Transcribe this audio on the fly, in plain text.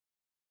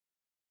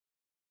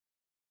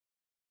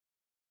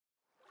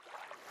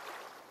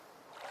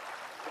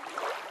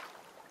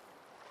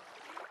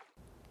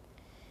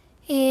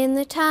In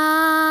the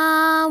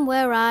town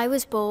where I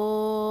was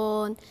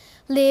born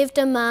lived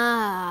a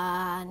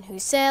man who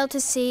sailed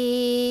to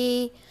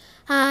sea,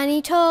 and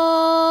he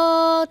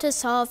told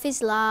us of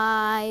his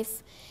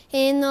life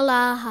in the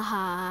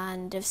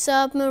land of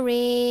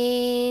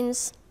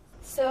submarines.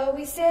 So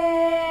we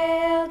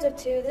sailed up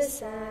to the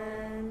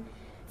sun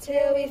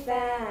till we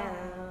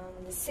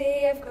found the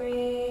sea of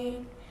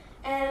green,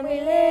 and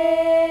we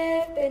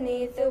lived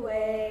beneath the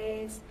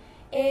waves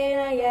in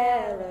a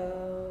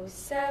yellow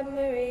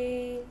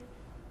submarine.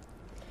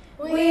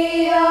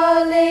 We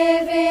all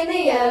live in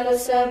a yellow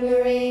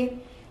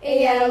submarine,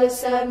 a yellow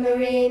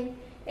submarine,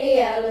 a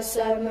yellow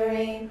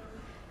submarine.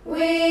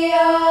 We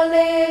all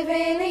live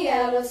in a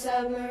yellow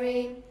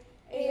submarine,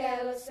 a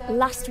yellow submarine.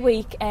 Last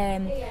week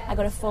I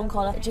got a phone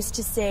call just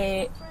to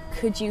say,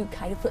 could you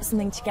kind of put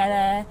something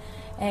together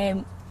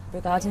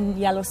regarding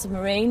Yellow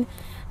Submarine,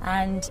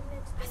 and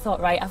I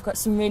thought, right, I've got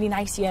some really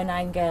nice Year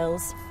 9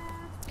 girls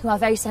who are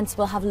very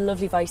sensible, have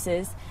lovely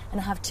voices, and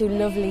I have 2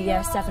 lovely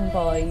Year 7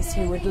 boys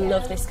who would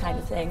love this kind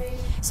of thing.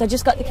 So I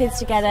just got the kids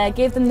together,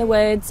 gave them the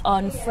words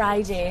on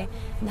Friday,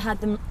 and had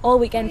them all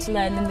weekend to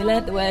learn them. They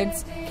learnt the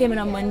words, came in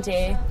on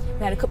Monday,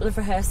 we had a couple of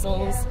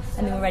rehearsals,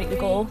 and they were ready to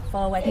go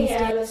for Wednesday.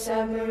 Yellow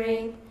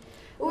submarine.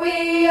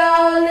 We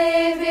all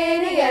live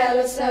in a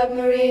yellow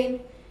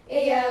submarine,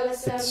 a yellow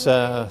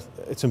submarine.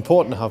 It's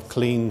important to have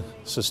clean,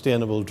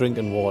 sustainable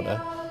drinking water.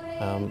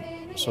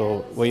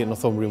 So we at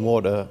Northumbrian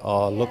Water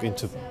are looking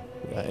to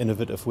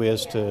innovative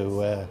ways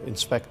to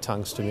inspect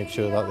tanks to make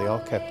sure that they are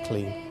kept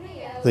clean.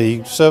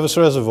 The service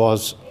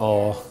reservoirs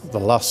are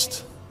the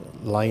last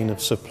line of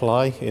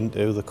supply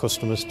into the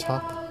customer's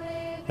tap,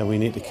 and we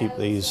need to keep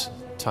these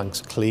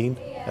tanks clean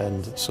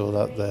and so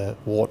that the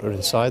water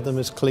inside them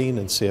is clean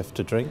and safe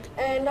to drink.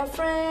 And our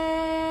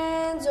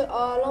friends are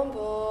all on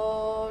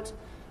board,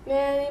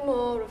 many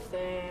more of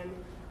them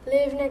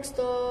live next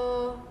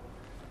door,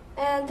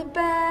 and the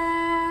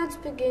bands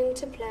begin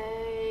to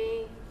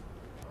play.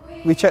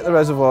 We check the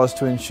reservoirs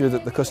to ensure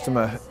that the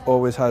customer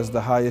always has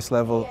the highest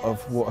level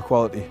of water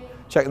quality.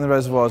 Checking the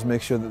reservoirs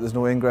makes sure that there's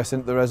no ingress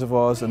into the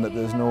reservoirs and that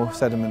there's no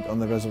sediment on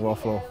the reservoir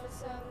floor.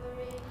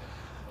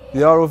 The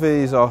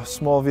ROVs are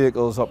small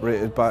vehicles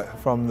operated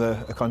from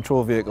a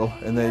control vehicle,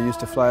 and they're used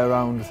to fly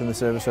around within the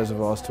service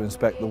reservoirs to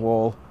inspect the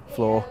wall,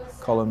 floor,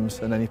 columns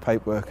and any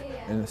pipework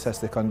and assess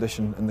the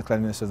condition and the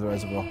cleanliness of the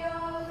reservoir.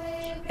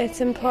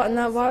 It's important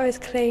that water is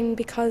clean,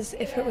 because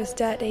if it was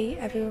dirty,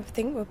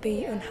 everything would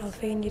be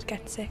unhealthy and you'd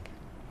get sick.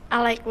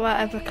 I like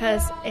water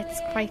because it's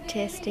quite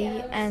tasty,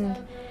 and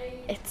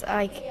it's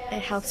like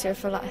it helps you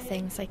with a lot of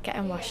things like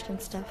getting washed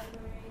and stuff.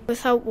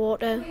 Without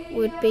water,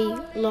 we'd be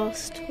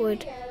lost,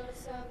 would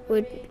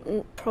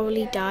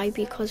probably die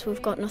because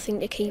we've got nothing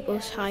to keep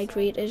us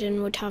hydrated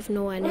and would have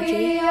no energy.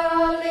 We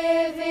all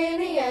live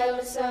in a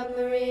yellow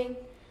submarine,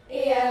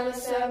 a yellow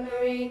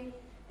submarine,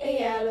 a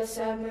yellow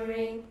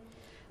submarine.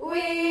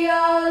 We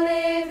all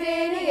live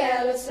in a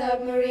yellow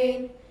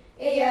submarine,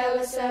 a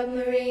yellow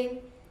submarine,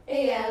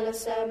 a yellow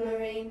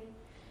submarine.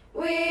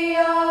 We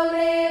all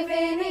live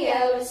in a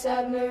yellow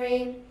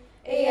submarine,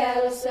 a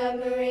yellow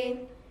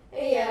submarine,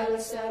 a yellow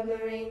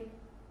submarine.